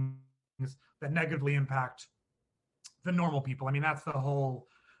things that negatively impact the normal people. I mean, that's the whole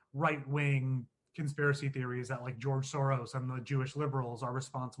right-wing conspiracy theory, is that like George Soros and the Jewish liberals are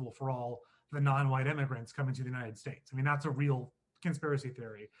responsible for all the non-white immigrants coming to the United States. I mean, that's a real conspiracy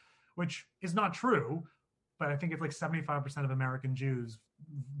theory, which is not true, but I think it's like 75% of American Jews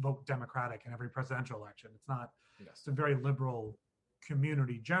vote Democratic in every presidential election. It's not, yes. It's a very liberal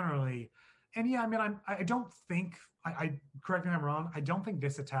community generally. And yeah, I mean, I don't think, I correct me if I'm wrong, I don't think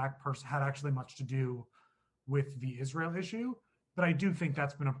this attack had actually much to do with the Israel issue. But I do think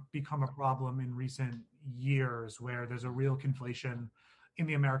that's become a problem in recent years, where there's a real conflation in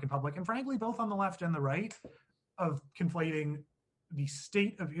the American public, and frankly, both on the left and the right, of conflating the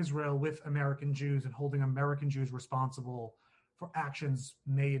state of Israel with American Jews and holding American Jews responsible for actions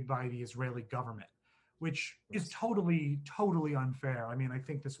made by the Israeli government, which is totally, totally unfair. I mean, I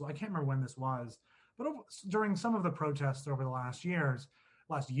think I can't remember when this was, but during some of the protests over the last year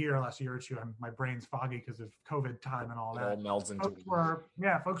or two, my brain's foggy because of COVID time and all that. It all melds into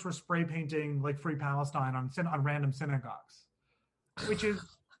folks were spray painting like Free Palestine on random synagogues, which is,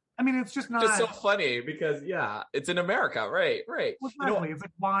 I mean, it's just not. Just so funny because it's in America, right? Well, exactly. It's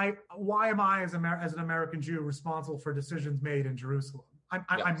like why am I as an American Jew responsible for decisions made in Jerusalem?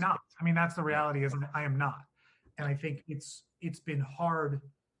 I'm not. I mean, that's the reality. Is I am not, and I think it's been hard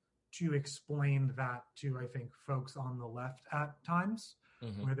to explain that to, I think, folks on the left at times.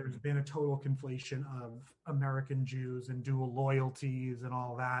 Mm-hmm. Where there's been a total conflation of American Jews and dual loyalties and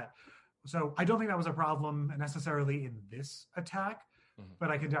all that. So I don't think that was a problem necessarily in this attack, but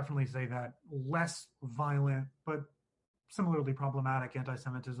I can definitely say that less violent, but similarly problematic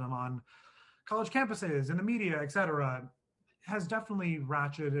anti-Semitism on college campuses, in the media, et cetera, has definitely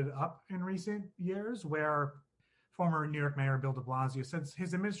ratcheted up in recent years, where former New York Mayor Bill de Blasio said,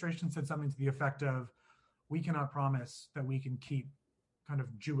 his administration said something to the effect of, we cannot promise that we can keep kind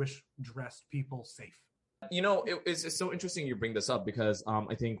of Jewish dressed people safe. You know, it's so interesting you bring this up because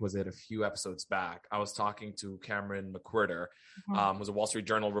I think, was it a few episodes back, I was talking to Cameron McWhirter, who's a Wall Street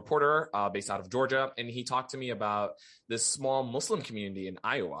Journal reporter based out of Georgia. And he talked to me about this small Muslim community in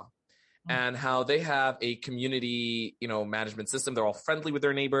Iowa and how they have a community, management system. They're all friendly with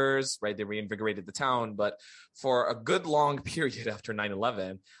their neighbors, right? They reinvigorated the town. But for a good long period after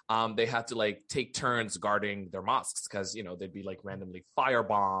 9/11, they had to take turns guarding their mosques because, they'd be randomly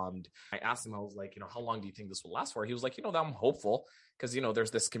firebombed. I asked him, I was like, how long do you think this will last for? He was like, I'm hopeful because,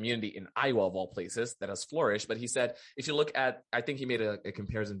 there's this community in Iowa of all places that has flourished. But he said, if you look at, I think he made a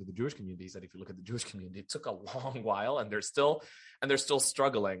comparison to the Jewish community. He said, if you look at the Jewish community, it took a long while and they're still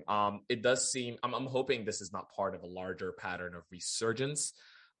struggling. It does seem, I'm hoping this is not part of a larger pattern of resurgence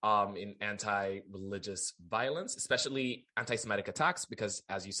in anti-religious violence, especially anti-Semitic attacks, because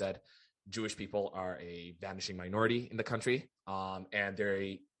as you said, Jewish people are a vanishing minority in the country, and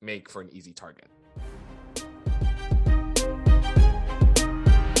they make for an easy target.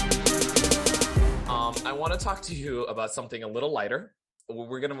 I want to talk to you about something a little lighter.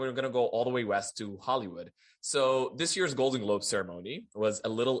 We're gonna go all the way west to Hollywood. So this year's Golden Globe ceremony was a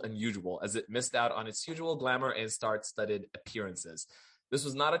little unusual as it missed out on its usual glamour and star-studded appearances. This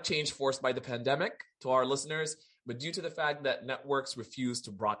was not a change forced by the pandemic, to our listeners, but due to the fact that networks refused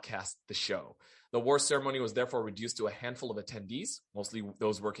to broadcast the show. The award ceremony was therefore reduced to a handful of attendees, mostly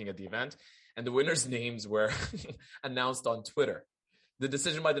those working at the event, and the winners' names were announced on Twitter. The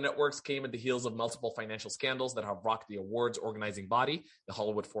decision by the networks came at the heels of multiple financial scandals that have rocked the awards organizing body, the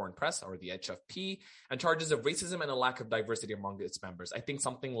Hollywood Foreign Press, or the HFP, and charges of racism and a lack of diversity among its members. I think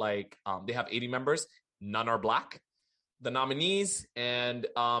something like they have 80 members, none are Black. The nominees, and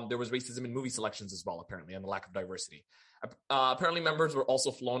there was racism in movie selections as well, apparently, and the lack of diversity. Apparently, members were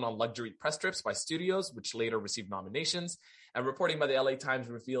also flown on luxury press trips by studios, which later received nominations, and reporting by the LA Times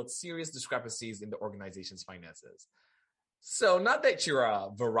revealed serious discrepancies in the organization's finances. So, not that you're a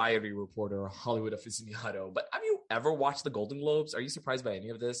variety reporter or Hollywood aficionado, but have you ever watched the Golden Globes? Are you surprised by any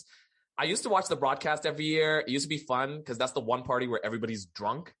of this? I used to watch the broadcast every year. It used to be fun because that's the one party where everybody's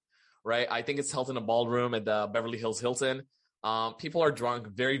drunk. Right, I think it's held in a ballroom at the Beverly Hills Hilton. People are drunk,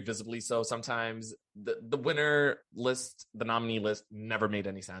 very visibly so. Sometimes the winner list, the nominee list, never made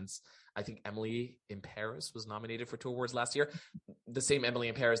any sense. I think Emily in Paris was nominated for 2 awards last year. The same Emily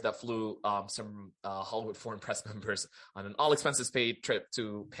in Paris that flew some Hollywood Foreign Press members on an all expenses paid trip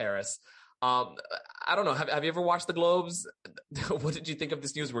to Paris. I don't know. Have you ever watched the Globes? What did you think of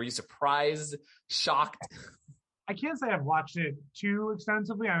this news? Were you surprised, shocked? I can't say I've watched it too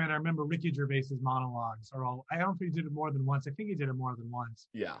extensively. I mean, I remember Ricky Gervais's monologues are all, I don't think he did it more than once. I think he did it more than once.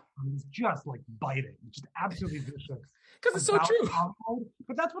 Yeah. It's just like biting, just absolutely vicious. Because it's so true.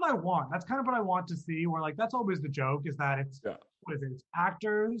 But that's what I want. That's kind of what I want to see, where like, that's always the joke, is that it's, what is it? It's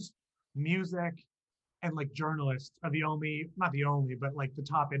actors, music, and like journalists are the only, not the only, but like the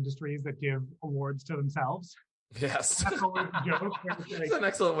top industries that give awards to themselves. Yes. That's always the joke. It's an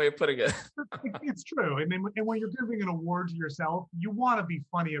excellent way of putting it. It's true. And when you're giving an award to yourself, you want to be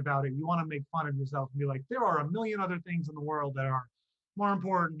funny about it. You want to make fun of yourself and be like, there are a million other things in the world that are more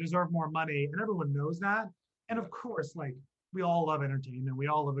important, deserve more money. And everyone knows that. And of course, like, we all love entertainment. We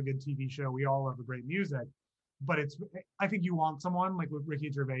all love a good TV show. We all love a great music. But I think you want someone like with Ricky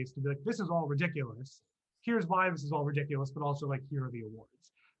Gervais to be like, this is all ridiculous. Here's why this is all ridiculous, but also like, here are the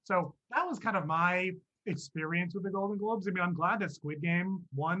awards. So that was kind of my experience with the Golden Globes. I mean, I'm glad that Squid Game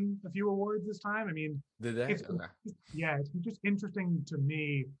won a few awards this time. I mean, did they? It's just interesting to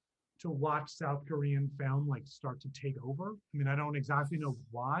me to watch South Korean film like start to take over. I mean, I don't exactly know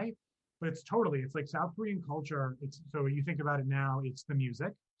why, but it's like South Korean culture. So you think about it now, it's the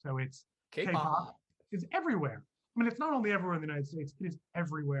music. So it's K-pop. It's everywhere. I mean, it's not only everywhere in the United States, it is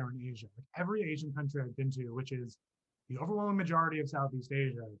everywhere in Asia. Like every Asian country I've been to, which is the overwhelming majority of Southeast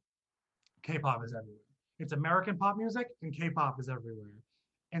Asia, K-pop is everywhere. It's American pop music, and K-pop is everywhere.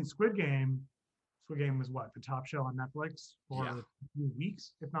 And Squid Game was what? The top show on Netflix for a few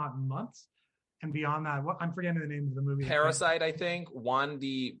weeks, if not months. And beyond that, I'm forgetting the name of the movie. Parasite, I think,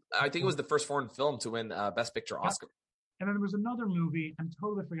 I think it was the first foreign film to win Best Picture Oscar. And then there was another movie, I'm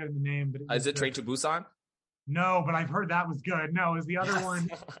totally forgetting the name. But is it Train to Busan? No, but I've heard that was good. No, it was the other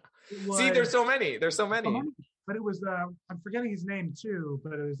one. See, there's so many. But it was, I'm forgetting his name too,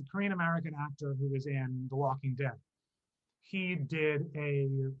 but it was a Korean-American actor who was in The Walking Dead. He did a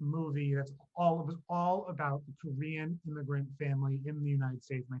movie it was all about the Korean immigrant family in the United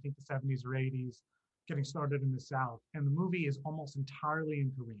States, and I think the 70s or 80s, getting started in the South. And the movie is almost entirely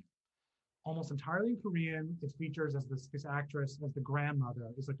in Korean. It features as this actress, as the grandmother,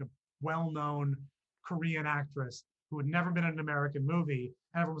 is like a well-known Korean actress who had never been in an American movie.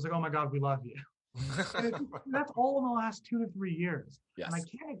 And everyone was like, oh my God, we love you. That's all in the last 2 to 3 years. Yes. And I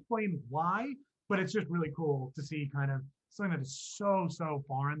can't explain why, but it's just really cool to see kind of something that is so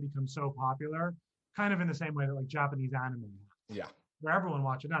foreign become so popular, kind of in the same way that like Japanese anime. Yeah. Where everyone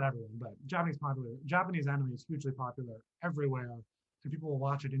watches, not everyone, but Japanese anime is hugely popular everywhere. And people will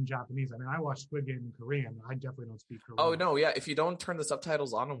watch it in Japanese. I mean, I watch Squid Game in Korean. I definitely don't speak Korean. Oh, no, yeah. If you don't turn the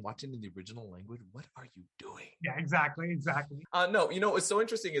subtitles on and watch it in the original language, what are you doing? Yeah, exactly. No, what's so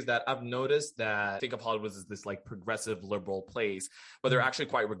interesting is that I've noticed that I think of Hollywood as this like progressive liberal place, but they're actually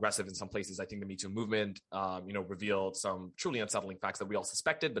quite regressive in some places. I think the Me Too movement, revealed some truly unsettling facts that we all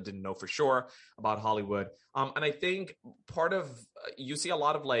suspected but didn't know for sure about Hollywood. And I think part of, you see a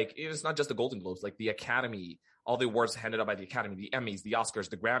lot of like, it's not just the Golden Globes, like the Academy, all the awards handed out by the Academy, the Emmys, the Oscars,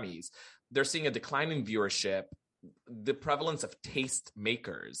 the Grammys, they're seeing a decline in viewership. The prevalence of taste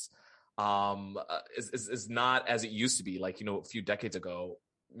makers is not as it used to be. Like, a few decades ago,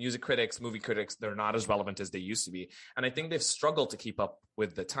 music critics, movie critics, they're not as relevant as they used to be. And I think they've struggled to keep up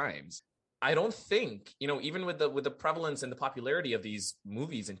with the times. I don't think, even with the prevalence and the popularity of these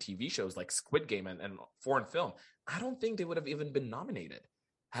movies and TV shows like Squid Game and foreign film, I don't think they would have even been nominated.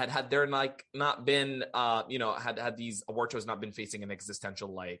 Had there like not been, had these award shows not been facing an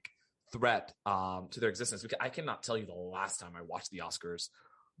existential like threat to their existence. Because I cannot tell you the last time I watched the Oscars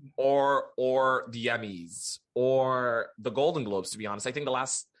or the Emmys or the Golden Globes. To be honest, I think the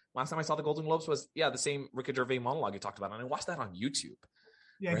last Last time I saw the Golden Globes was, the same Ricky Gervais monologue you talked about. And I watched that on YouTube.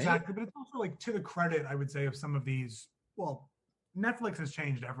 Yeah, right? Exactly. But it's also like to the credit, I would say, of some of these, well, Netflix has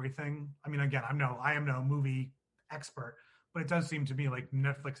changed everything. I mean, again, I am no movie expert, but it does seem to me like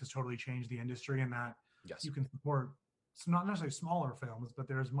Netflix has totally changed the industry in that you can support, it's not necessarily smaller films, but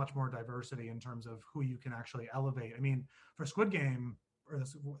there's much more diversity in terms of who you can actually elevate. I mean, for Squid Game,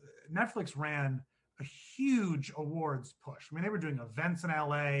 Netflix ran a huge awards push. I mean, they were doing events in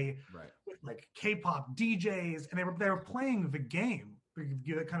LA, with like K-pop DJs, and they were playing the game,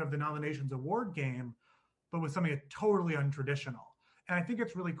 kind of the nominations award game, but with something totally untraditional. And I think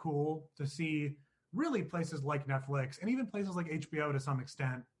it's really cool to see really places like Netflix and even places like HBO to some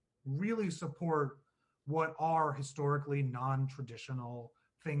extent really support what are historically non-traditional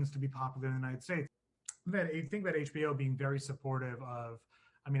things to be popular in the United States. I think that HBO being very supportive of,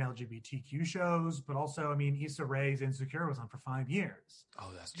 LGBTQ shows, but also, Issa Rae's Insecure was on for 5 years.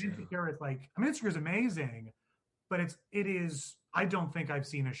 Oh, that's true. Insecure is Insecure is amazing, but it is, I don't think I've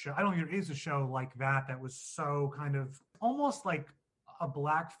seen a show, I don't think there is a show like that was so kind of almost like a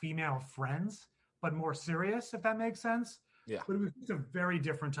Black female Friends, but more serious, if that makes sense. Yeah. But it was just a very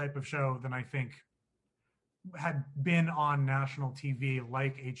different type of show than I think had been on national TV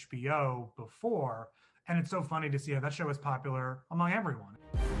like HBO before. And it's so funny to see how that show is popular among everyone.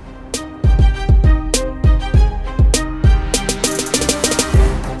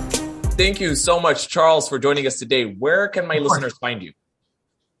 Thank you so much, Charles, for joining us today. Where can my listeners find you?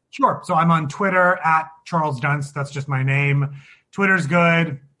 Sure. So I'm on Twitter at Charles Dunst. That's just my name. Twitter's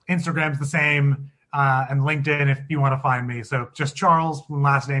good. Instagram's the same. And LinkedIn if you want to find me. So just Charles,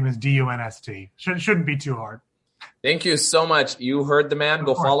 last name is Dunst. Shouldn't be too hard. Thank you so much. You heard the man.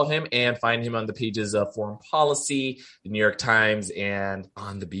 Go follow him and find him on the pages of Foreign Policy, the New York Times, and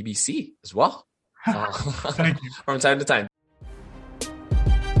on the BBC as well. Thank you. From time to time.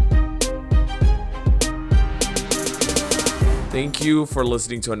 Thank you for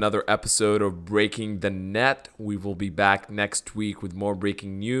listening to another episode of Breaking the Net. We will be back next week with more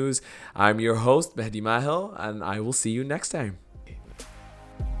breaking news. I'm your host, Mehdi Mahil, and I will see you next time.